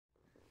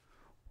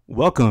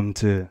Welcome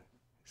to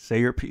Say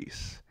Your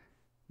Piece.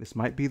 This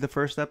might be the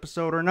first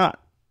episode or not.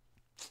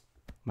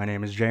 My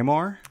name is Jay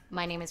Moore.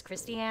 My name is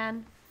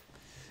Christiane.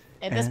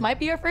 And this might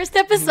be our first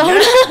episode.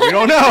 We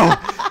don't know.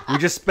 We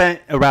just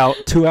spent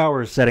about 2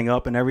 hours setting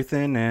up and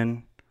everything,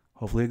 and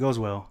hopefully it goes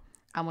well.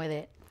 I'm with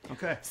it.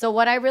 Okay. So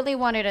what I really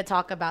wanted to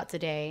talk about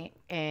today,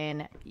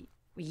 and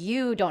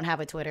you don't have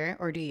a Twitter,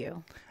 or do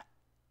you?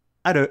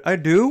 I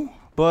do,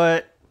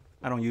 but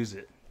I don't use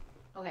it.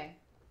 Okay.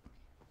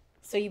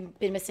 So you've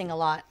been missing a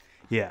lot.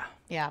 Yeah.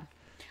 Yeah.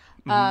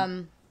 I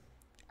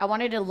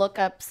wanted to look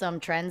up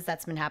some trends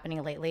that's been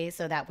happening lately,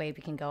 so that way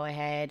we can go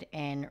ahead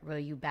and reel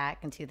you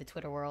back into the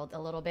Twitter world a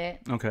little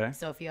bit. Okay.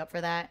 So if you're up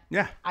for that.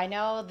 Yeah. I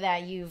know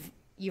that you've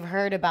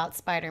heard about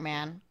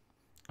Spider-Man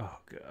Oh,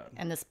 God.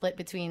 and the split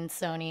between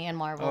Sony and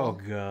Marvel. Oh,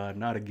 God.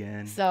 Not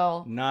again.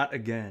 So Not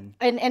again.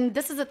 and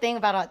this is the thing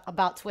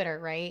about Twitter,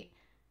 right?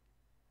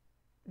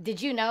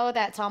 Did you know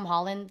that Tom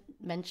Holland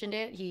mentioned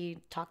it? He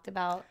talked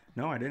about.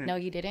 No, I didn't. No,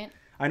 you didn't.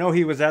 I know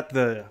he was at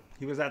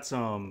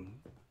some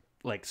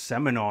like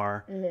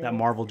seminar that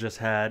Marvel just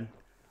had,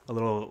 a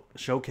little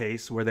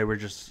showcase where they were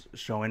just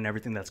showing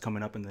everything that's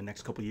coming up in the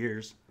next couple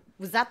years.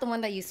 Was that the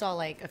one that you saw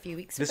like a few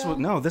weeks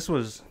ago? This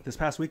was this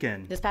past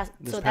weekend. So past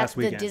that's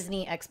weekend. the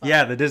Disney Expo.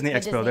 Yeah, the Disney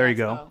Expo. There you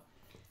go.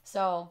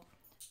 So,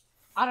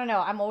 I don't know.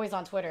 I'm always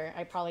on Twitter.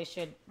 I probably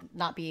should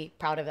not be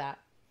proud of that.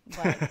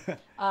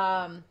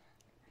 But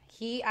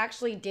he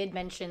actually did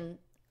mention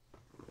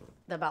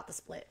about the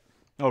split.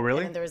 Oh,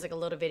 really? And there was like a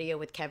little video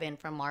with Kevin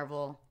from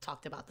Marvel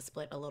talked about the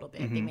split a little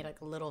bit. They made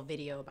like a little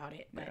video about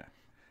it. But Yeah.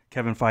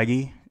 Kevin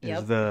Feige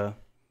Yep. is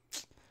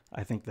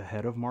I think the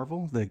head of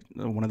Marvel,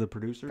 one of the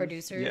producers.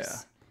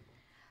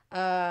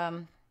 Yeah.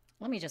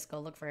 Let me just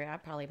go look for it. I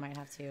probably might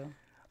have to.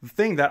 The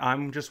thing that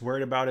I'm just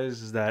worried about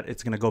is that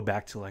it's gonna go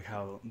back to like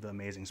how the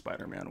Amazing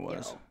Spider-Man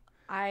was.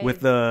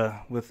 With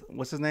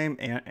what's his name?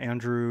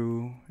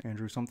 Andrew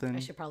something. I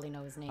should probably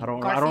know his name. I don't.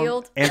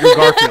 Garfield. Andrew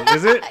Garfield.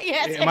 Is it?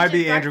 Yeah, it's it might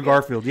be Andrew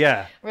Garfield.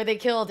 Yeah. Where they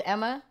killed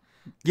Emma.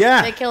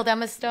 Yeah. They killed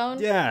Emma Stone.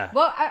 Yeah.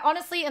 Well,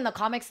 honestly, in the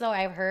comics though,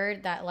 I've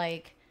heard that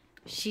like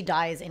she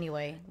dies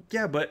anyway.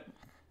 Yeah, but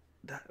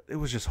it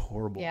was just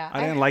horrible. Yeah, I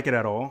didn't like it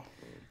at all.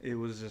 It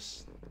was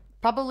just.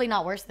 Probably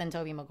not worse than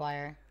Tobey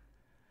Maguire.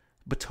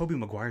 But Tobey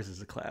Maguire's is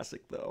a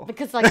classic though.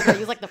 Because like he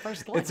was like the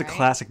first one. It's a right?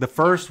 classic. The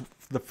first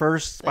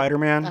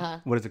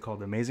Spider-Man. What is it called?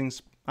 The Amazing.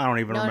 I don't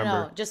even remember.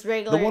 No, just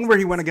regular. The one where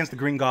he went against the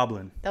Green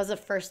Goblin. That was the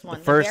first one.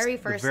 The very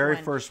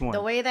first one.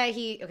 The way that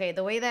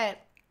the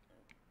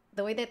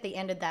way that they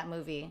ended that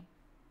movie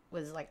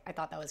was like I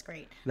thought that was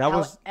great.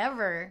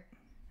 However,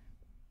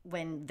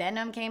 when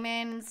Venom came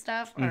in and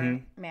stuff,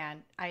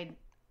 man, I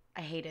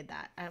hated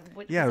that.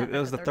 It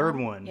was the third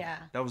one. Yeah,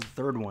 that was the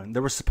third one.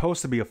 There was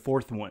supposed to be a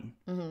fourth one.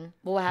 Well,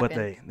 what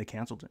happened? But they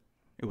canceled it.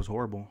 It was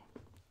horrible.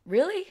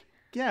 Really?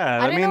 Yeah,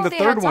 I mean know the they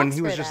third had one talks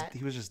he was for just that.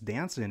 he was just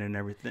dancing and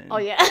everything. Oh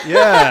yeah.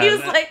 Yeah. He was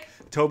like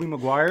Tobey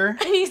Maguire.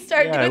 and he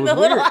started Yeah, doing the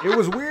little. It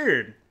was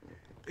weird.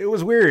 It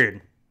was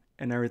weird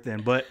and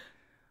everything, but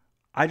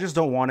I just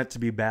don't want it to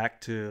be back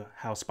to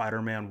how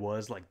Spider-Man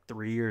was like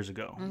 3 years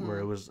ago,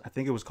 where I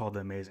think it was called The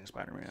Amazing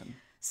Spider-Man.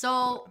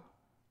 So,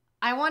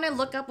 I want to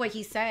look up what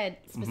he said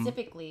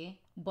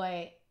specifically,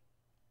 but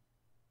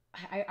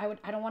I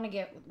don't want to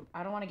get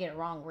it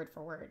wrong word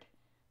for word.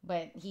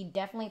 But he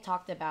definitely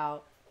talked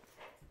about.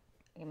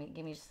 Give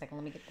me just a second.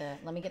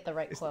 Let me get the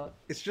right quote.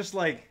 It's just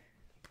like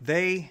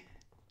they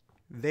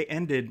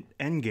ended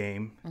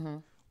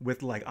Endgame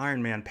with like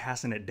Iron Man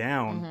passing it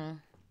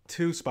down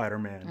to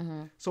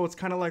Spider-Man. So it's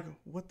kind of like,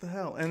 what the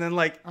hell? And then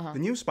like the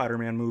new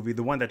Spider-Man movie,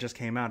 the one that just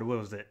came out, what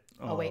was it?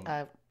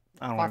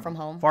 Far From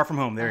Home. Far From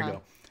Home. There you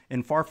go.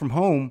 And Far From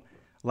Home,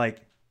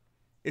 like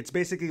it's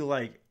basically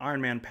like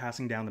Iron Man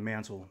passing down the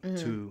mantle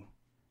to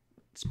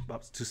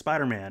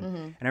Spider-Man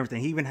and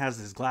everything. He even has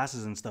his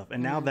glasses and stuff.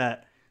 And now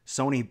that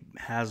Sony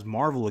has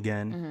Marvel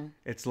again,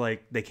 it's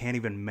like they can't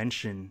even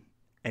mention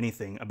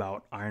anything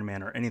about Iron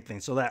Man or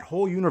anything. So that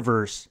whole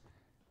universe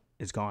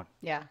is gone.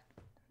 Yeah.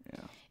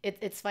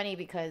 It's funny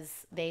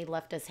because they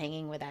left us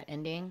hanging with that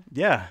ending.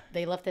 Yeah.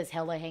 They left us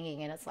hella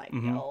hanging, and it's like,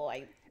 no,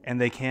 And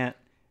they can't.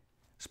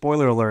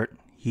 Spoiler alert.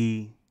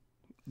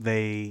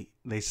 They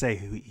say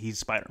he's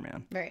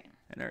Spider-Man. Right.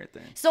 And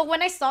everything. So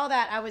when I saw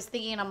that, I was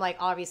thinking, I'm like,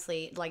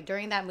 obviously, like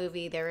during that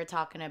movie, they were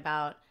talking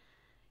about.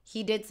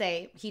 He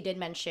did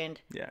mention.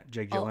 Yeah,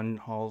 Jake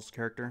Gyllenhaal's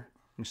character,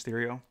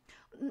 Mysterio.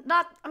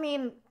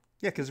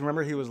 Yeah, because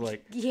remember he was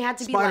like, he had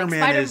to Spider-Man be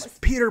like is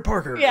Peter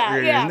Parker.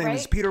 Yeah, His name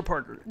is Peter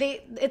Parker.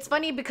 It's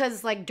funny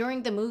because like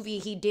during the movie,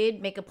 he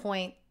did make a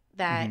point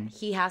that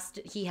he has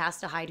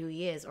to hide who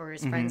he is, or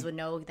his friends would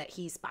know that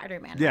he's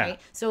Spider-Man, right?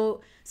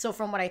 So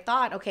from what I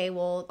thought, okay,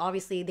 well,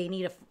 obviously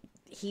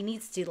he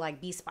needs to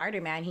like be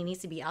Spider-Man. He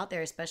needs to be out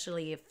there,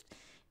 especially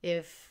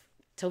if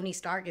Tony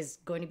Stark is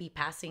going to be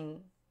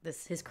passing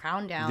his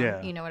crown down.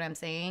 Yeah. You know what I'm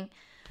saying?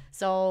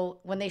 So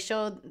when they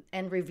showed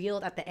and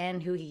revealed at the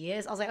end who he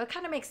is, I was like, oh, it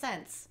kind of makes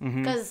sense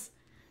because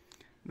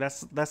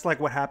that's like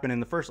what happened in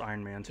the first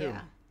Iron Man too.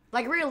 Yeah,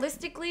 like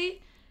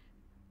realistically,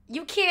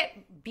 you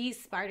can't be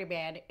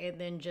Spider-Man and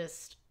then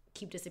just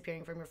keep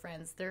disappearing from your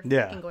friends, they're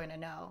Yeah. fucking going to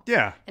know.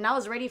 Yeah. And I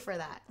was ready for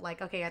that.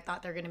 Like, okay, I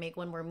thought they're going to make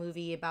one more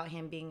movie about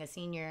him being a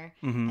senior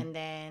and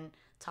then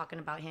talking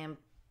about him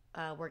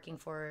working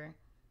for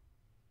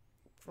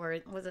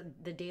was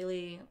it the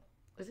Daily...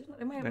 Was it,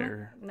 am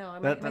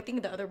I thinking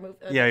of the other movie?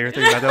 Yeah, you're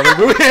thinking about the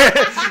other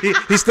movie.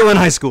 He's still in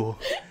high school.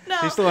 No.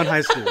 He's still in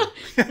high school.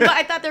 No,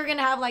 I thought they were going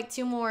to have like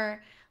 2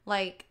 more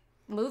like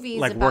movies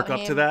Like about work up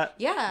him. to that?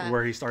 Yeah.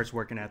 Where he starts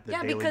working at the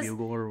Daily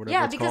Bugle or whatever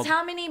Yeah, it's because called.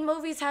 how many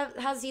movies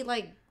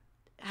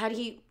had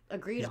he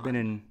agreed He's on? been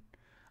in...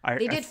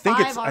 They did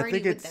 5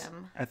 already with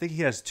them. I think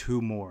he has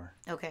 2 more.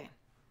 Okay.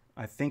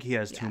 I think he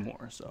has 2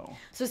 more, so...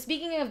 So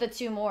speaking of the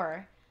 2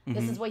 more,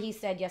 this is what he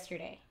said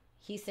yesterday.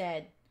 He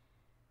said,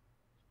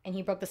 and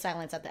he broke the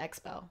silence at the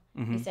expo.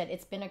 He said,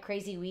 "It's been a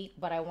crazy week,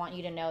 but I want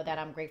you to know that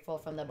I'm grateful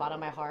from the bottom of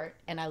my heart,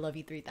 and I love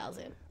you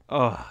 3000."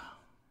 Oh,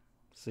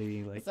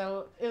 see, like...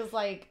 So it was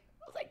like,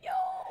 I was like, yo.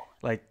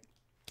 Like,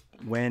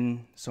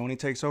 when Sony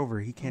takes over,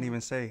 he can't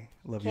even say,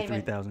 love you Can't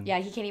even- 3000. Yeah,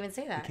 he can't even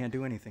say that. He can't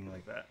do anything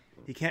like that.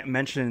 He can't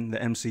mention the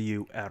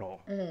MCU at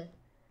all. And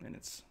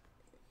it's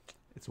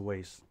a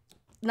waste.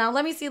 Now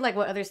let me see like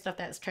what other stuff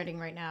that's trending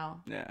right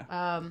now.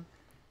 Yeah.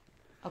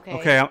 Okay.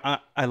 Okay,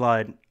 I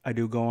lied. I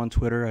do go on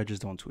Twitter. I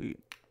just don't tweet.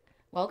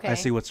 Well, okay. I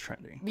see what's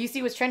trending. You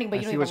see what's trending, but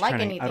you I don't see even what's like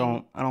trending.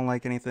 anything. I don't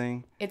like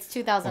anything. It's Or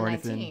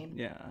 2019. anything.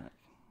 Yeah.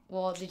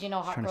 Well, did you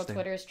know Hot trying to Girl stay-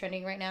 Twitter is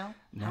trending right now?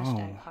 No.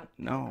 Hashtag Hot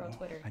No. Girl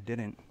Twitter. I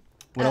didn't.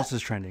 What else is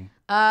trending?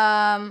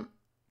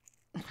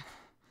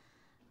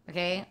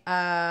 Okay.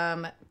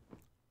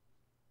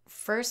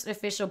 First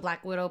official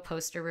Black Widow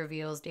poster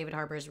reveals David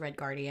Harbour's Red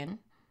Guardian.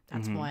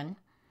 That's one.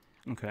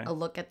 Okay. A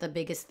look at the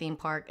biggest theme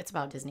park. It's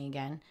about Disney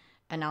again.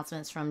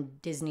 Announcements from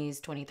Disney's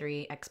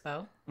 23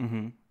 Expo.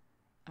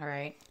 All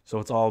right. So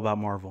it's all about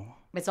Marvel.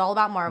 It's all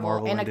about Marvel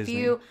and and a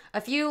Disney.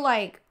 few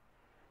like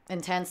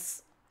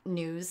intense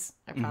news.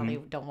 I probably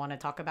don't want to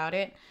talk about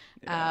it.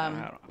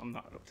 Yeah, I'm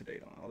not up to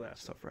date on all that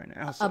stuff right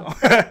now. So.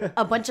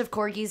 A bunch of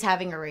corgis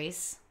having a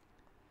race.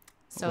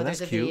 So Well, there's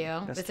that's a cute.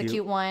 video. That's It's a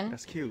cute one.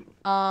 That's cute.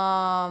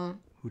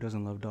 Who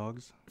doesn't love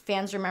dogs?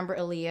 Fans remember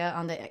Aaliyah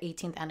on the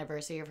 18th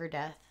anniversary of her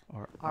death.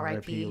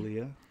 R.I.P.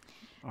 Aaliyah.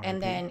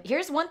 And then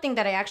here's one thing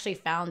that I actually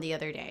found the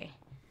other day.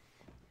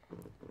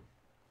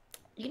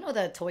 You know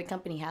the toy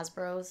company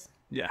Hasbro's?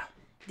 Yeah.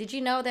 Did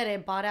you know that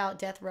it bought out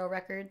Death Row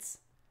Records?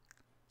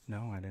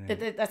 No, I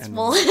didn't. That's And-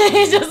 full.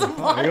 It's just full.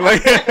 What?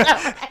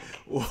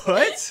 Yo,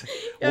 you see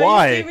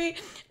Why? me?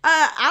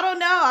 I don't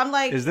know. I'm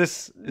like, Is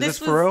this was-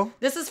 for real?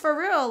 This is for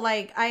real.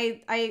 Like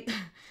I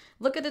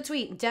look at the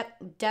tweet.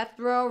 Death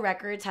Row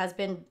Records has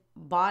been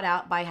bought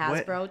out by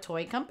Hasbro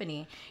Toy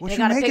Company. What And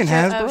you they got making,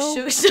 a picture of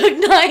Hasbro?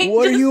 Suge Knight.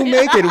 What are you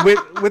making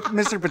with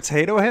Mr.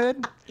 Potato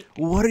Head?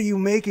 What are you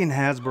making,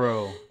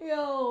 Hasbro?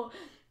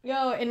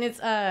 Yo, and it's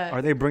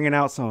Are they bringing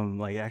out some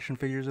like action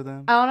figures of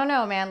them? I don't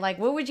know, man. Like,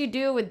 what would you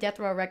do with Death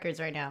Row Records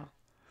right now?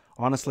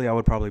 Honestly, I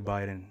would probably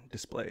buy it and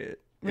display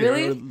it.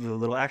 Really? The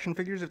little action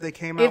figures, if they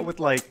came out with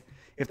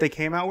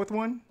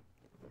one,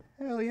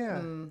 hell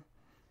yeah.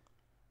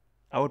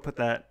 I would put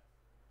that.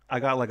 I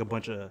got like a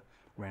bunch of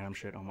random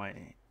shit on my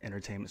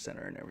entertainment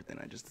center and everything.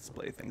 I just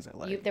display things I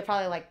like. They're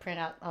probably like print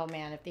out. Oh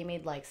man, if they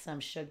made like some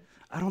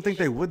I don't think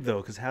they would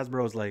though, because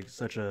Hasbro is like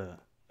such a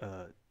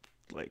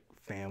like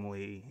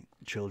family,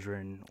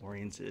 children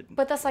oriented.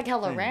 But that's like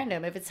hella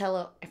random. If it's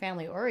hella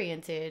family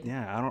oriented.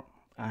 Yeah,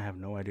 I have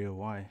no idea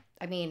why.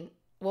 I mean,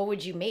 what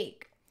would you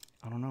make?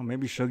 I don't know.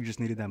 Maybe Suge just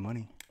needed that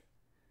money.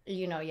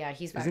 You know, yeah,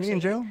 he's. Isn't he in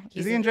jail?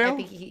 Is he in jail? I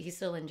think he's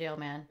still in jail,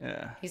 man.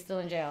 Yeah. He's still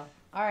in jail.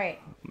 All right.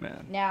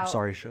 Man. Now- I'm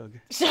sorry, Suge.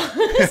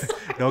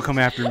 I Don't come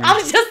after me.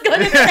 was just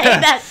gonna say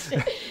that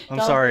shit. I'm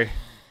sorry.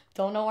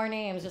 Don't know our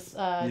names. Just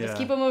Yeah.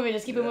 keep it moving.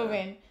 Just keep it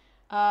moving.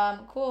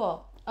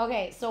 Cool.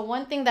 Okay, so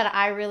one thing that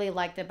I really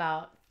liked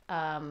about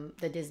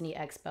the Disney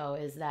Expo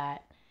is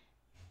that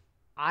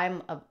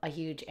I'm a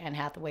huge Anne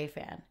Hathaway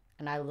fan,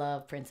 and I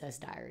love Princess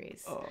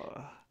Diaries.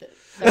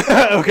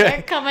 They're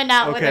Okay. coming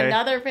out with Okay.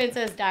 another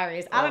Princess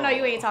Diaries. I don't know.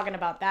 You ain't talking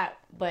about that,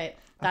 but I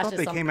that's thought just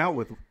they something. came out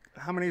with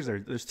how many is there?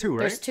 There's 2, right?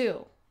 There's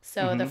 2.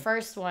 So the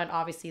first one,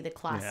 obviously, the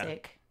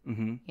classic.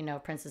 Mm-hmm. You know,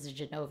 Princess of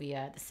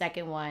Genovia. The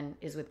second one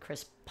is with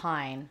Chris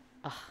Pine.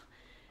 Ugh.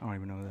 I don't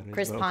even know who that is.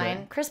 Chris but Pine.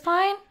 okay. Chris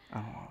Pine?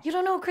 You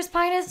don't know who Chris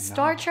Pine is?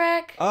 Star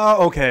Trek?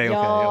 Oh, okay.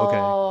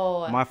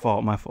 Yo. My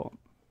fault.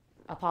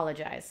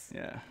 Apologize.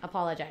 Yeah.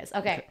 Apologize.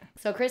 Okay.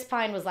 So Chris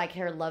Pine was like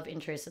her love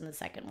interest in the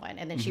second one,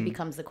 and then she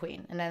becomes the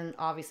queen. And then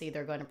obviously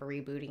they're going to be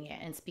rebooting it.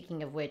 And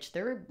speaking of which,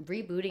 they're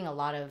rebooting a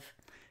lot of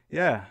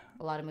Yeah.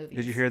 movies.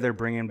 Did you hear they're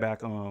bringing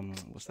back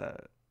what's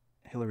that?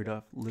 Hillary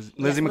Duff, Lizzie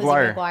Yes,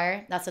 McGuire. Lizzie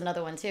McGuire. That's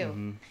another one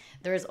too.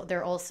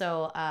 They're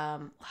also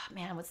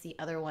what's the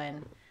other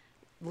one?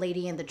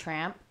 Lady and the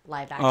Tramp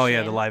live action. Oh,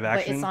 yeah, the live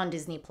action. But it's on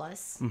Disney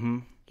Plus.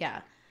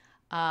 Yeah.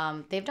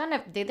 They've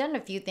done a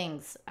few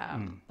things,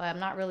 but I'm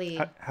not really.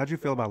 How'd you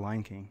feel about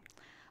Lion King?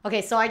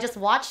 Okay, so I just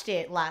watched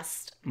it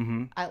last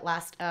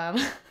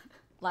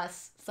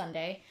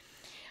Sunday,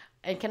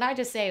 and can I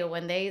just say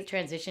when they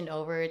transitioned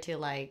over to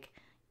like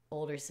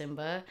older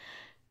Simba,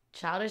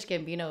 Childish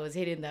Gambino was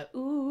hitting the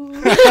ooh,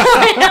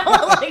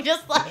 like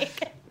just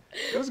like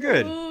it was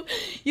good. Ooh.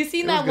 You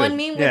seen that one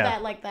meme with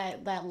that like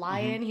that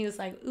lion? He was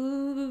like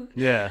ooh,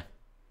 yeah,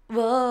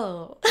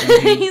 whoa.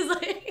 He's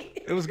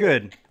like, it was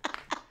good.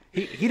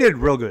 He did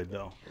real good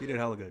though. He did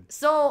hella good.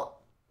 So,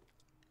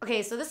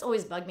 okay, so this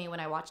always bugged me when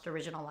I watched the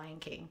original Lion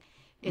King.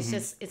 It's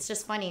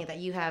just funny that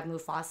you have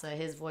Mufasa.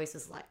 His voice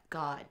is like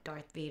God,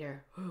 Darth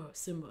Vader,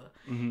 Simba,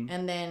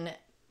 and then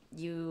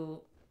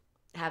you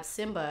have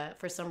Simba.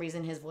 For some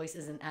reason, his voice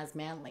isn't as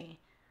manly.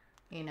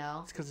 You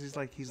know, it's because he's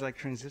like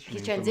transitioning.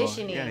 He's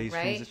transitioning, yeah, he's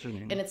right?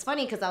 Transitioning. And it's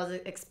funny because I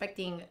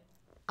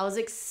was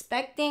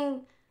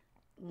expecting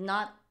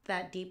not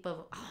that deep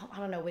of. I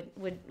don't know.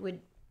 Would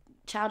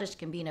Childish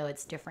Gambino,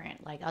 it's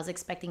different. Like I was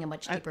expecting a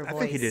much deeper voice. I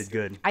think he did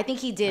good. I think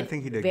he did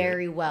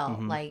very good. Well.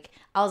 Like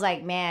I was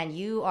like, man,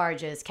 you are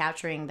just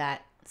capturing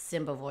that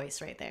Simba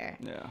voice right there.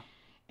 Yeah.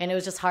 And it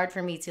was just hard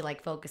for me to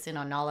like focus in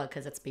on Nala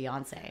because it's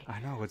Beyonce. I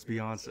know, it's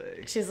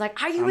Beyonce. She's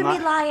like, "Are you with me,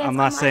 Lions?" I'm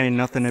not saying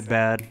nothing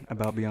bad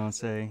about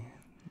Beyonce.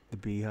 The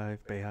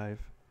Bayhive.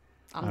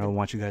 I don't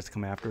want you guys to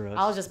come after us.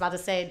 I was just about to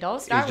say,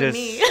 don't start with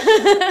me.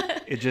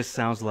 It just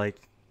sounds like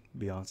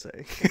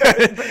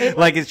Beyonce.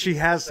 Like she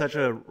has such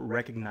a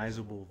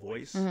recognizable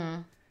voice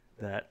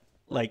that,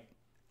 like,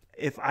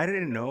 if I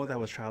didn't know that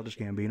was Childish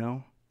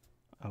Gambino,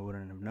 I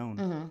wouldn't have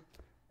known.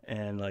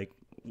 And like,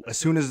 as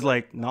soon as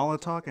like Nala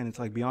talk and it's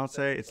like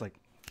Beyonce, it's like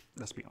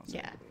that's Beyonce.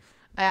 Yeah,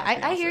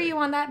 I hear you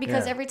on that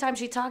because every time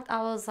she talked,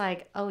 I was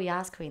like, oh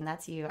Yas Queen,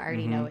 that's you. I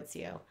already know it's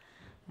you.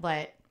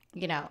 But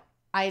you know,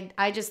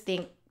 I just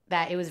think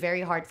that it was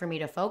very hard for me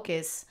to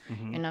focus,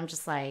 and I'm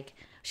just like.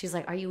 She's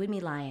like, "Are you with me,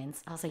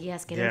 Lions?" I was like,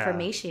 "Yes, get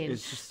information."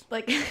 It's just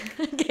like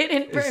get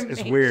information.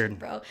 It's weird,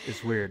 bro.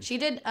 It's weird. She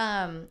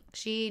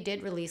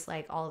did release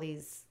like all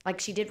these. Like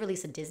she did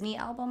release a Disney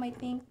album, I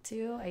think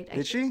too.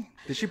 Did she?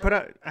 Did she put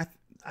out?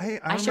 I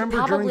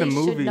remember during the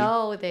movie. Should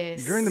know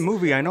this. During the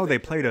movie, I know they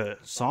played a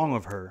song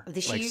of her,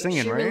 like singing,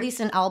 right? She released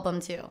an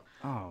album too.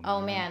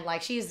 Oh man,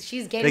 like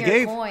she's getting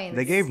her coins.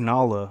 They gave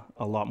Nala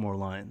a lot more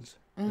lines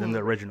than the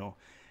original.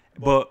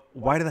 But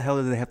why the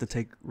hell did they have to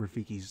take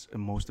Rafiki's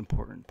most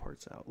important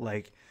parts out?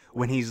 Like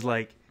when he's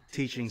like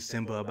teaching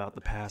Simba about the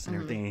past and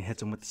everything, and he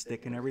hits him with the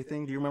stick and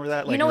everything. Do you remember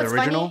that? Like, you know what's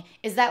original? Funny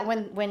is that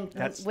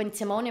when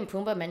Timon and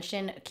Pumbaa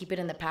mentioned keep it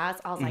in the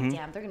past, I was like,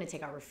 damn, they're gonna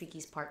take out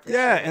Rafiki's part. For sure.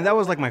 And that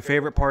was like my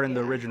favorite part in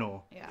the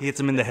original. Yeah. He hits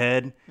him in the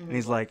head, and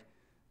he's like,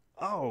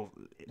 "Oh,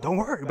 don't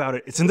worry about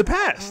it. It's in the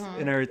past,"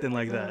 and everything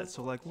like that.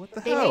 So like, what the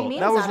hell?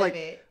 That was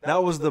like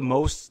that was the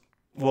most.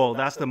 Well,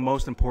 that's the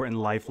most important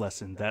life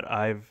lesson that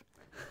I've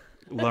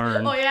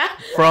learned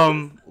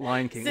from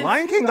Lion King.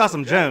 Lion King got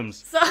some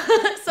gems. So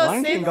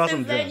Lion King got since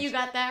some then gems. You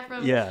got that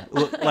from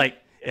like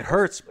it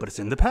hurts, but it's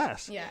in the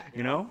past. Yeah,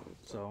 you know.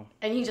 So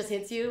and he just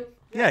hits you.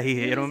 Yeah, he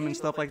hit him and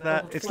stuff like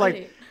that. It's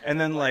like, and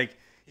then like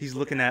he's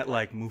looking at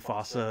like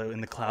Mufasa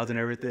in the clouds and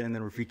everything, and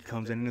then Rafiki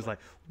comes in and is like,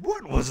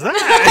 "What was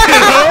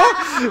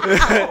that?" You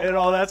know? And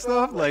all that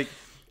stuff. Like,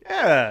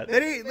 yeah,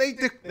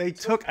 they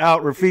took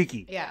out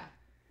Rafiki. Yeah.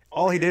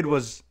 All he did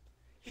was.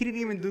 He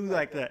didn't even do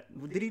like that.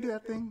 Did he do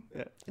that thing?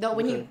 No,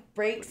 when he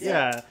breaks.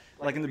 Yeah,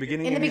 like in the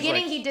beginning. In the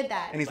beginning, he did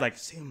that. And he's like,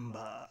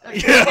 Simba. He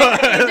did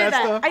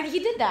that. He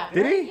did that.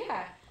 Did right? he?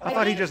 Yeah. I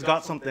thought he just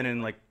got something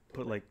and like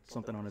put like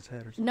something on his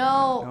head or something.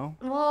 No.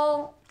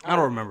 Well. I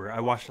don't remember. I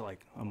watched it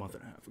like a month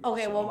and a half ago.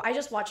 Okay, well, I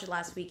just watched it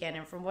last weekend,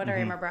 and from what I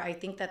remember, I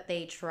think that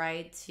they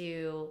tried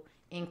to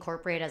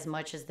incorporate as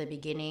much as the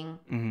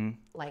beginning,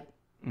 like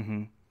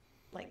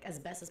as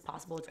best as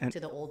possible to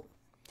the old.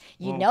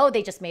 You know,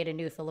 they just made a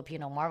new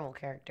Filipino Marvel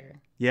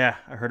character. Yeah,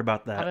 I heard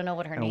about that. I don't know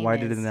what her name is. Why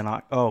didn't they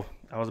not? Oh,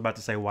 I was about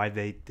to say why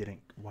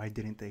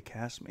didn't they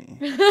cast me?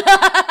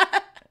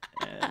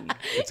 And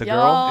it's a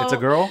girl. It's a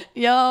girl.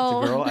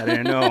 Yo, it's a girl.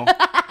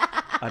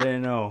 I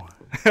didn't know.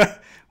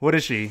 What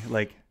is she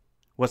like?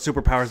 What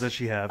superpowers does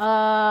she have?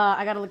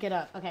 I gotta look it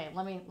up. Okay,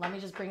 let me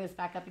just bring this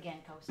back up again,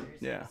 coasters.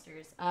 Yeah.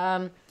 Coasters.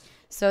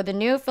 So the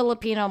new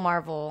Filipino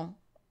Marvel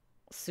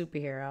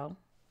superhero.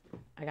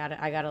 I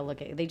gotta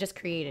look at it. They just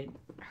created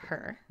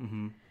her.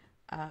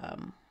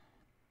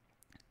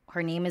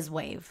 Her name is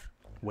Wave.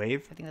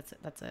 Wave? I think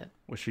that's it.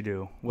 What's she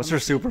do? What's her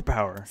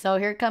superpower? So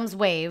here comes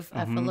Wave,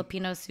 a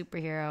Filipino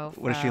superhero.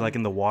 What is she like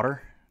in the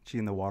water? Is she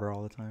in the water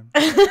all the time?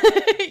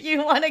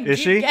 You want to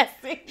keep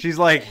guessing? She's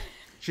like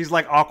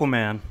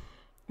Aquaman.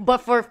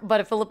 But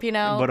a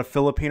Filipino. But a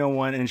Filipino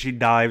one, and she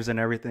dives and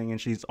everything, and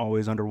she's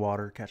always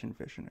underwater catching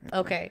fish and everything.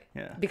 Okay.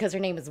 Yeah. Because her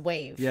name is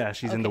Wave. Yeah,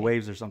 she's in the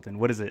waves or something.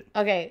 What is it?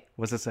 Okay.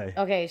 What's it say?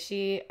 Okay,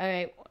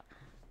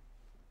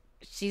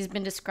 she's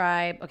been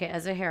described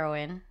as a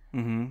heroine.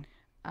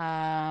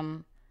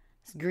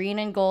 Green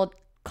and gold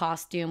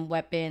costume,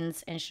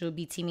 weapons, and she'll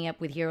be teaming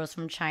up with heroes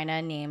from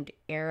China named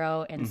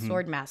Arrow and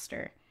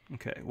Swordmaster.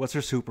 Okay, what's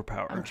her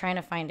superpower? I'm trying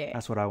to find it.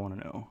 That's what I want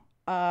to know.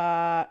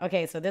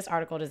 Okay, so this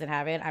article doesn't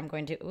have it. I'm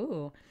going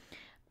to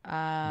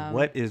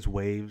what is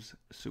Wave's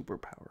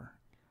superpower?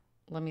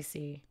 Let me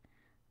see.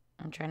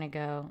 I'm trying to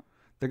go.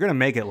 They're gonna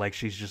make it like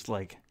she's just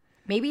like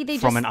maybe they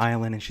from an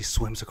island and she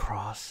swims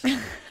across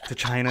to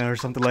China or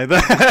something like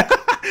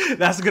that.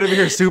 That's gonna be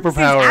her superpower.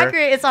 Seems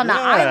accurate. It's on the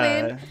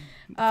island.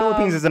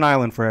 Philippines is an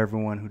island for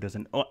everyone who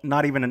doesn't.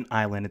 Not even an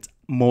island. It's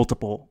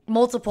multiple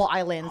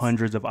islands.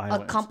 Hundreds of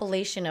islands. A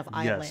compilation of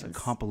islands. Yes, a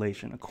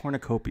compilation, a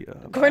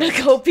cornucopia.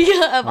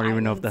 Cornucopia of I don't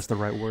even know if that's the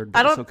right word. But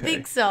I don't it's okay.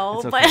 think so.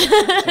 It's but okay.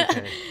 It's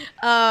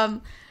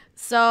okay.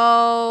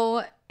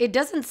 So it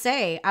doesn't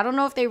say. I don't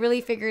know if they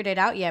really figured it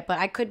out yet, but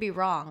I could be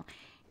wrong.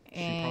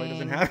 She probably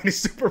doesn't have any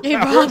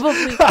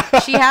superpowers. Probably.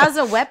 She has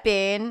a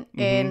weapon,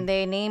 and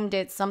they named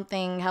it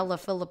something hella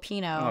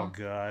Filipino. Oh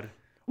God.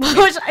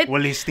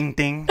 Willis Ting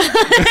Ting.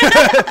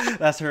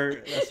 That's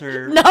her.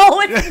 No,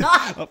 it's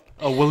not.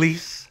 A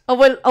Willis. A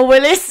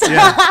Willis.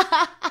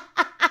 Yeah.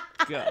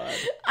 God.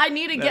 I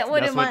need to get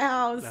one in my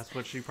house. That's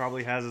what she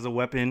probably has as a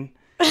weapon.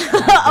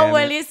 A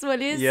Willis.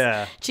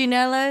 Yeah.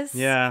 Chinelas.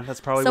 Yeah, that's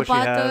probably what she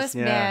has.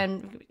 Yeah.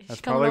 Man, that's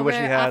she's probably coming what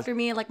over she has. after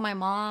me like my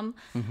mom.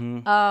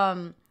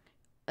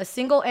 A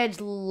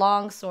single-edged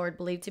longsword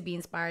believed to be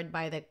inspired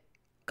by the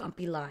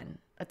Gampilan,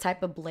 a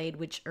type of blade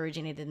which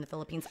originated in the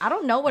Philippines. I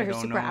don't know what her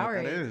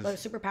superpower is. What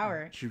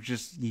superpower? She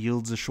just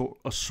yields a sword.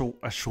 She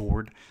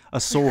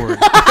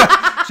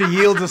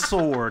yields a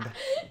sword.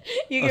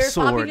 Your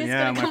sword.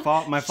 Yeah,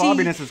 my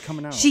fobbiness is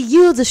coming out. She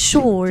yields a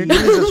sword. She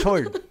yields a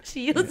sword.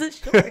 She yields a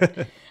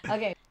sword.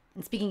 Okay.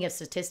 And speaking of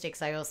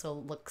statistics, I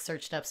also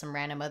searched up some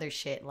random other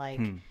shit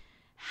like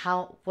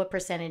what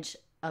percentage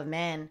of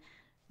men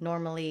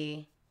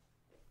normally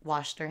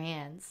wash their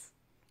hands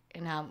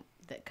and how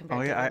that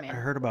compared to women. I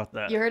heard about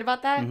that. You heard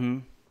about that? Mm-hmm.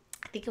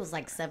 I think it was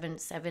like seven.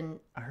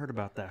 I heard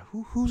about that.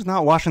 Who's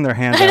not washing their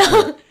hands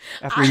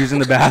after using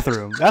the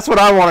bathroom? That's what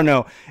I want to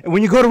know. And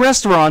when you go to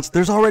restaurants,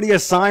 there's already a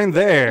sign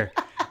there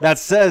that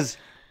says,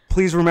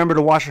 please remember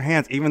to wash your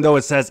hands, even though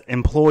it says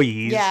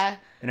employees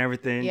and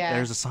everything. Yeah.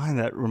 There's a sign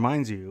that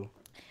reminds you.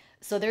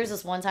 So there's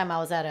this one time I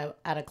was at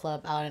a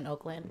club out in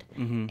Oakland,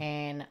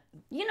 and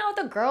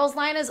the girls'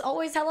 line is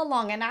always hella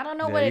long, and I don't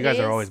know what it is. You guys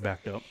are always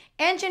backed up.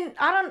 I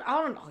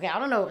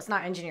don't know. It's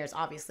not engineers,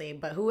 obviously,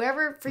 but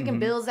whoever freaking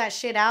builds that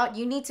shit out,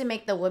 you need to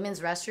make the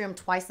women's restroom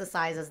twice the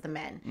size as the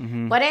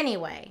men. But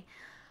anyway,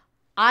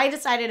 I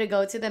decided to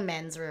go to the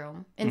men's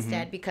room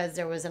instead because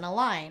there wasn't a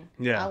line.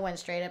 Yeah. I went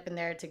straight up in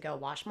there to go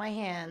wash my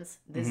hands.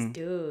 This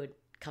dude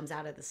comes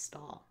out of the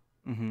stall,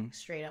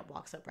 straight up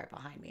walks up right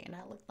behind me, and I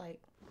looked like.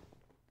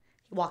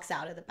 Walks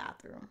out of the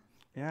bathroom.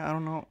 Yeah, I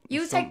don't know.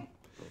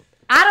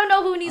 I don't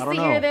know who needs to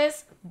hear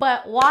this,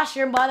 but wash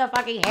your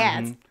motherfucking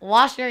hands.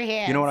 Wash your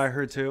hands. You know what I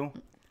heard too?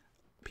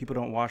 People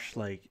don't wash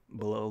like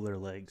below their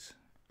legs.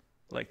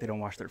 Like they don't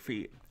wash their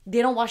feet.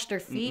 They don't wash their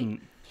feet?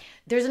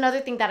 There's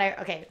another thing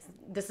that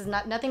this is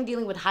nothing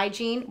dealing with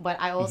hygiene, but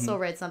I also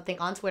read something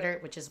on Twitter,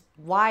 which is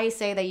why I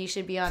say that you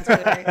should be on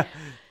Twitter.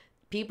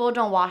 People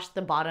don't wash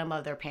the bottom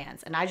of their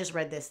pants. And I just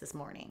read this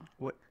morning.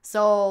 What?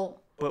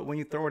 So. But when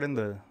you throw it in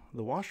the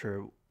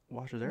washer,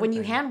 washes everything. When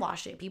you hand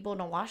wash it, people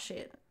don't wash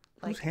it.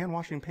 Who's hand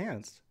washing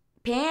pants?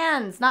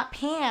 Pans, not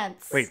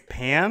pants. Wait,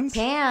 pans?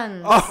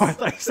 Pans. Oh, I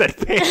thought you said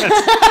pants.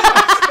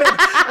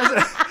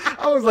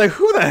 I was like,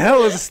 who the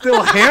hell is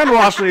still hand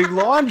washing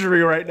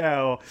laundry right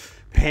now?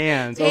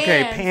 Pans.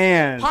 Okay,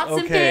 pans. Pots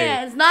and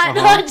pans,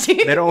 not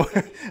jeans. They don't.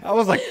 I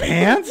was like,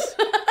 pants?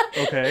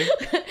 Okay.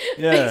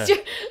 Yeah.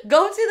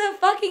 Go to the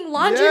fucking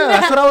laundromat. Yeah,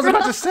 that's what I was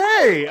about to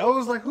say. I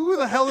was like, who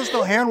the hell is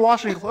still hand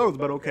washing clothes?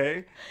 But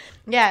okay.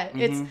 Yeah,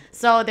 it's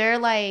so they're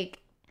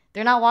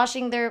not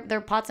washing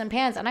their pots and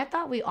pans, and I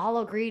thought we all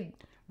agreed,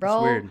 bro.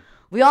 That's weird.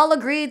 We all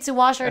agreed to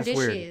wash our dishes.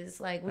 Weird.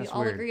 Like we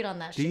all agreed on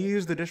that. Do you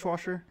use the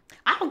dishwasher?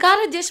 I don't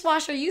got a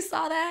dishwasher. You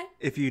saw that?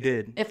 If you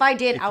did. If I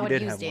did, I would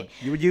have used it.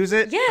 You would use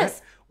it?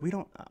 Yes. We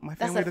don't. My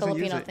family doesn't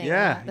use it. Thing,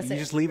 yeah, you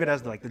just leave it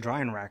as like the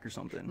drying rack or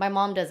something. My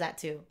mom does that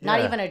too.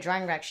 Not even a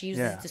drying rack. She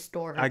uses it to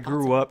store her. I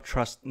grew up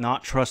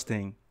not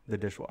trusting the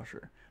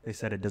dishwasher. They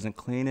said it doesn't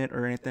clean it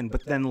or anything,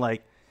 but then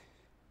like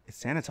it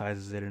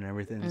sanitizes it and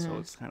everything, so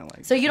it's kind of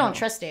like. So you don't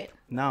trust it?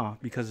 No,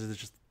 because it's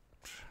just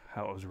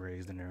how I was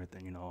raised and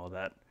everything. You know, all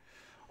that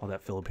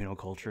Filipino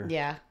culture.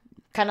 Yeah.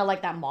 Kind of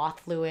like that moth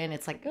flew in.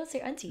 It's like, oh, it's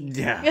your auntie.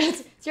 Yeah.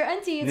 It's your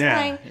auntie. It's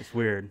fine. It's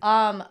weird.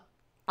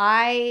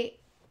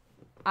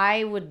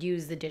 I would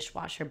use the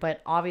dishwasher, but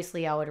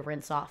obviously I would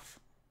rinse off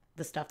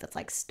the stuff that's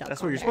like stuck.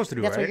 That's what you're supposed to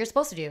do. That's right? what you're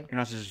supposed to do. You're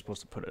not just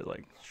supposed to put it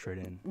like straight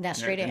in. Yeah,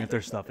 straight in. And if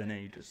there's stuff in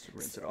it, you just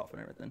rinse it off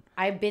and everything.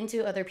 I've been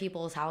to other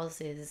people's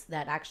houses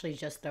that actually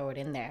just throw it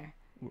in there.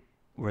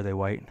 Were they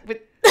white?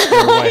 They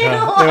were white,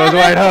 huh? They was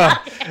white, huh?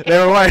 They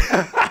were white.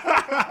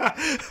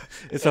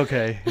 It's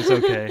okay. It's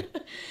okay.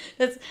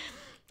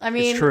 I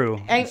mean, it's true.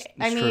 I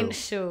mean,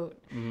 shoot.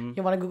 Mm-hmm.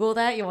 You want to Google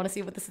that? You want to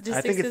see what the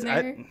statistics is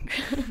there?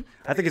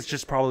 I think it's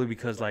just probably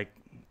because, like,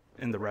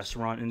 in the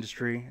restaurant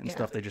industry and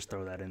stuff, they just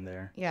throw that in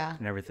there. Yeah.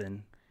 And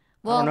everything.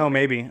 Well, I don't know.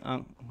 Maybe.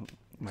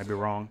 Might be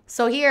wrong.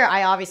 So here,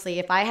 I obviously,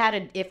 if I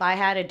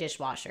had a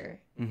dishwasher,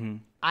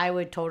 I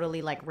would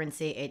totally like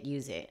rinse it and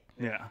use it.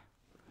 Yeah.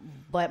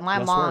 But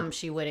my mom,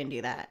 she wouldn't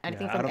do that. I don't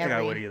think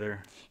I would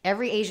either.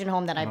 Every Asian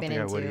home that I've been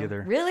into. I would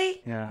either.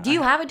 Really? Yeah. Do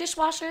you have a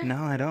dishwasher?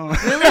 No, I don't.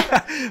 Really?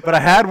 But I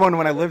had one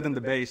when I lived in the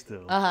Bay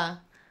still.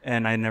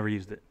 And I never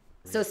used it.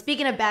 So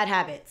speaking of bad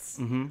habits,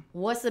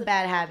 what's the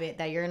bad habit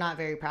that you're not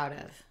very proud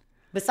of?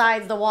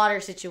 Besides the water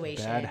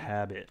situation. Bad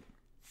habit.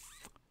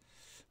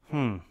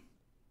 I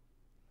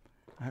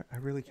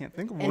really can't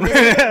think of one. And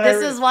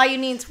this is why you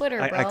need Twitter,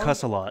 bro. I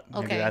cuss a lot.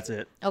 Maybe Okay. that's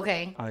it.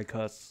 Okay. I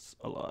cuss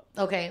a lot.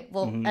 Okay.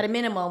 Well, at a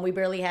minimum, we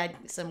barely had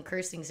some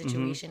cursing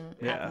situation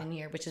Yeah. happening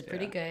here, which is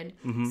pretty good.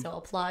 So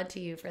applaud to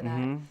you for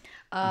that.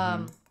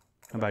 How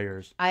about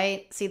yours?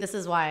 I see. This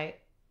is why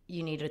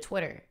you need a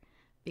Twitter,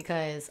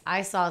 because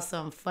I saw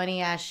some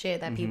funny ass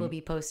shit that people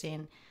be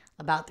posting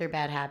about their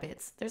bad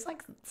habits. There's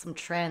like some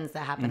trends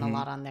that happen a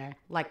lot on there,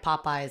 like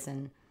Popeyes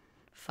and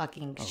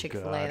fucking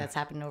Chick-fil-A God. that's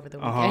happened over the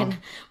weekend.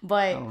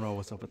 But I don't know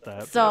what's up with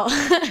that. so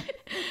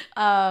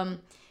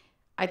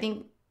I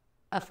think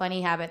a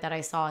funny habit that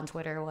I saw on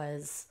Twitter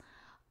was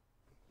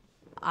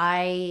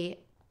I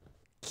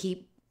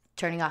keep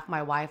turning off my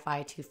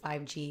Wi-Fi to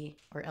 5G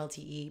or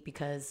LTE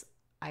because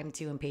I'm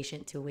too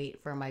impatient to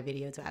wait for my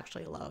video to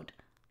actually load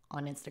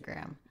on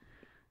Instagram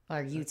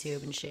or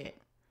YouTube and shit.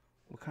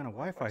 What kind of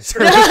Wi-Fi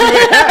service do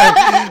you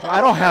have?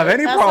 I don't have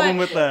any problem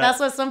with that. That's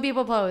what some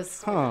people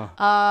post. Huh.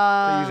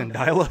 They're using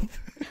dial-up.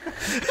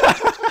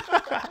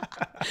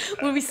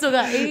 When we still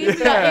got AIM, we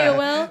got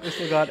AOL. We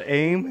still got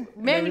AIM.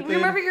 Man, you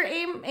remember your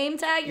AIM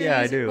tag? Yeah,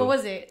 I do. What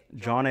was it?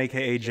 John,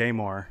 a.k.a.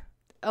 Jmar.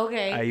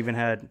 Okay. I even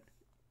had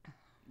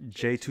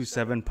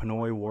J27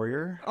 Pinoy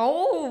Warrior.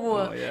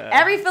 Oh, yeah.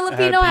 Every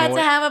Filipino had Pinoy.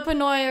 to have a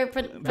Pinoy or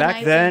Pinoy.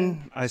 Back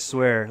then, I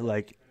swear,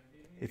 like,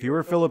 if you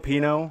were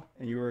Filipino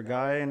and you were a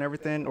guy and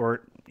everything,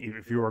 or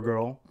if you were a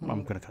girl,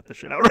 I'm going to cut this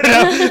shit out right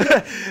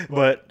now.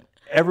 But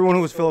everyone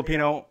who was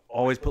Filipino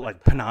always put,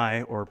 like,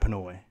 Panay or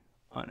Pinoy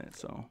on it,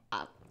 so.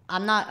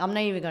 I'm not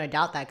even going to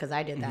doubt that because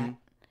I did that.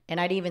 And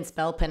I didn't even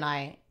spell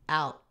Panay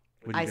out.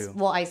 What'd you do?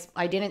 Well,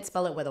 I didn't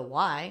spell it with a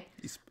Y.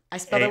 I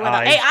spelled AI. it with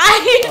an AI.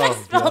 I Oh,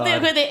 spelled it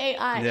God. with an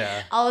AI.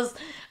 Yeah.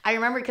 I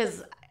remember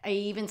because I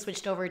even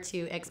switched over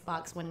to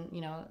Xbox when,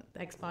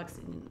 Xbox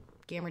and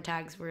gamer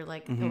tags were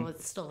like, it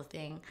was still a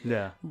thing.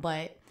 Yeah.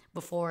 But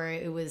before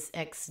it was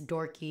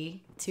Xdorky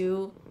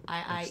 2,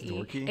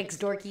 Xdorky?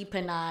 Xdorky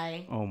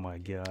Panay. Oh, my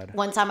God.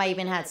 One time I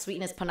even had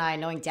Sweetness Panay,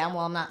 knowing damn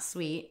well I'm not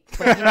sweet.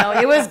 But,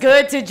 it was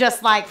good to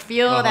just, like,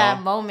 feel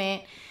that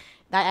moment.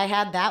 That I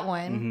had that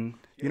one.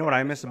 You know what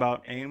I miss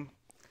about AIM?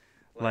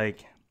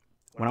 Like,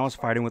 when I was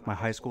fighting with my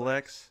high school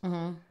ex,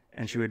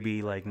 and she would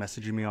be, like,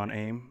 messaging me on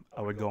AIM,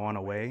 I would go on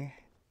away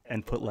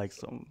and put, like,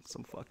 some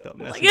fucked up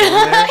message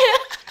on there.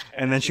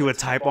 And then she would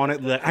type on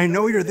it, like, I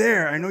know you're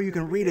there. I know you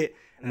can read it.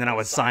 And then I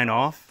would sign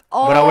off.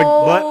 But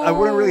I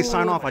wouldn't really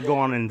sign off. I'd go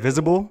on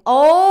invisible.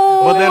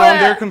 Oh. But then on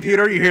their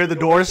computer, you hear the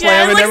door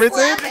slam and like everything.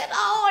 slamming.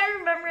 Oh, I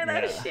remember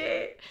that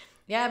shit.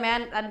 Yeah,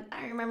 man,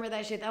 I remember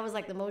that shit. That was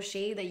like the most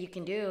shade that you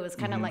can do. It's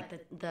kind of like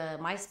the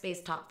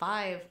MySpace top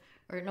 5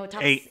 or no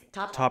top 8.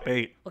 Top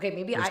 8. Okay,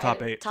 maybe was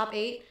top 8. Top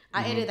 8.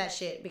 I edited that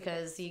shit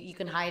because you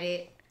can hide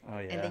it. Oh,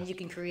 yeah. And then you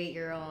can create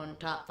your own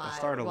top 5. It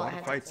started a lot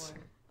of fights.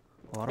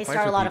 They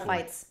started a lot of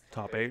fights.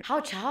 Top 8. How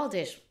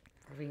childish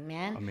are we,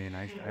 man? I mean,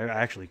 I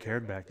actually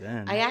cared back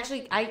then.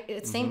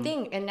 It's same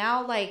thing. And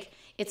now, like,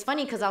 it's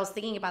funny because I was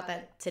thinking about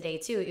that today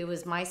too. It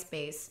was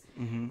MySpace,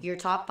 your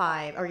top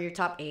 5 or your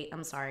top 8.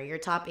 I'm sorry, your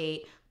top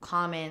 8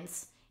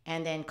 comments,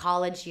 and then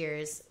college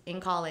years. In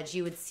college,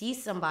 you would see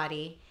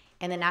somebody,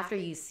 and then after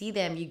you see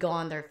them, you go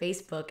on their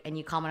Facebook and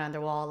you comment on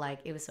their wall like,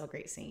 "It was so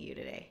great seeing you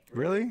today."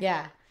 Really?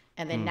 Yeah.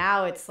 And then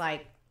now it's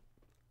like,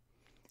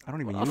 I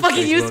don't even I use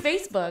fucking Facebook. use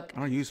Facebook. I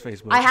don't use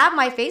Facebook. I have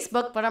my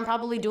Facebook, but I'm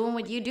probably doing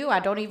what you do.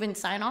 I don't even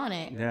sign on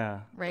it.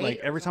 Yeah. Right? Like,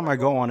 every time I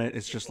go on it,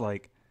 it's just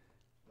like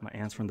my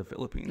aunt's from the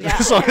Philippines. Yeah.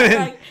 or something.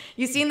 Like,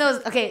 you seen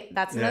those? Okay,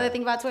 that's another Yeah.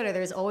 thing about Twitter.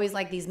 There's always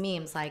like these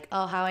memes like,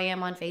 oh, how I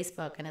am on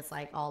Facebook. And it's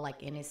like all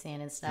like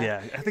innocent and stuff.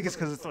 Yeah. I think it's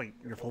because it's like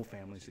your whole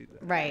family sees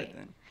that. Right.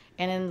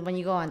 And then when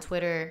you go on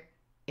Twitter,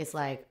 it's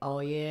like, oh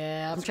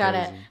yeah, I'm trying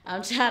to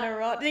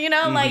roll.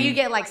 Like you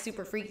get like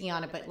super freaky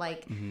on it, but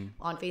like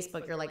on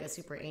Facebook, you're like a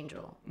super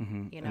angel.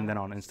 You know. And then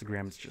on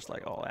Instagram, it's just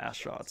like all ass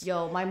shots.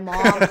 Yo, my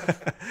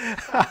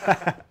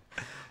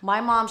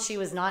mom, she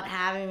was not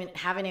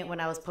having it when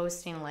I was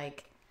posting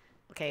like,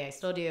 okay, I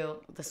still do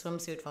the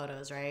swimsuit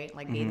photos, right?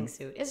 Like bathing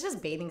suit. It's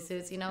just bathing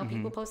suits,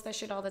 People post that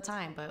shit all the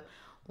time. But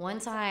one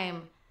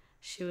time,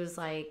 she was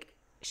like,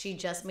 she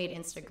just made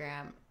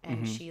Instagram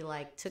and she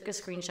like took a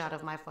screenshot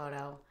of my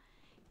photo,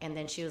 and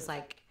then she was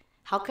like,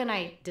 how can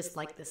I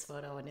dislike this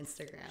photo on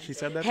Instagram? She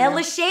said that.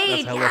 Hella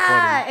shade, That's hella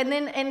yeah.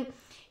 funny.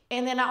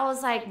 And then I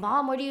was like,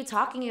 Mom, what are you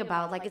talking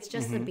about? Like, it's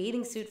just a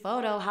bathing suit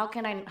photo. How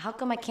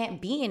come I can't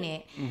be in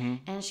it?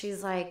 And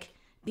she's like,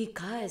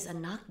 because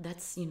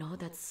that's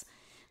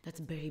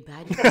very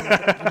bad.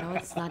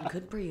 It's not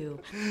good for you.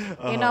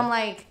 And I'm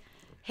like,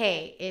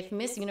 hey, if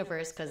Miss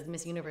Universe, because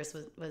Miss Universe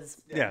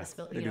was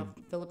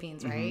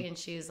Philippines, right? And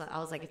I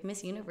was like, if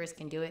Miss Universe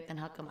can do it, then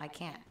how come I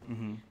can't?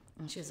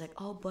 And she was like,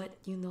 oh, but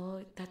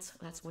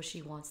that's what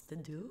she wants to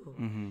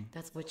do.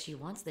 That's what she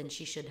wants. Then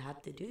she should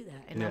have to do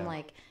that. And I'm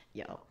like,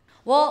 yo.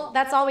 Well,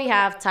 that's all we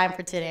have time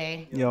for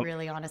today. Yep.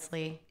 Really,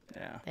 honestly.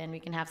 Yeah. Then we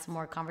can have some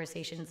more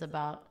conversations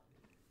about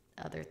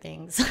other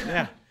things.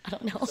 Yeah. I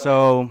don't know.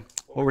 So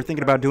what we're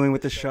thinking about doing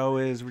with this show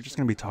is we're just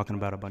gonna be talking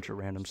about a bunch of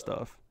random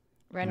stuff.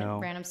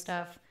 Random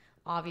stuff,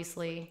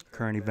 obviously.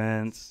 Current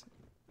events,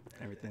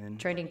 everything.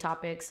 Trending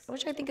topics,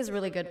 which I think is a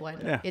really good one.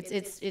 Yeah.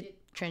 It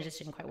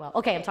transitioned quite well.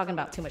 Okay, I'm talking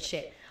about too much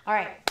shit. All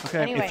right.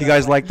 Okay. Anyway. If you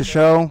guys like the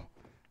show,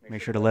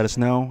 make sure to let us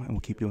know, and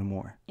we'll keep doing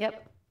more.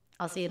 Yep.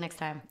 I'll see you next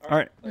time. All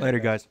right. Later,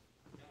 guys.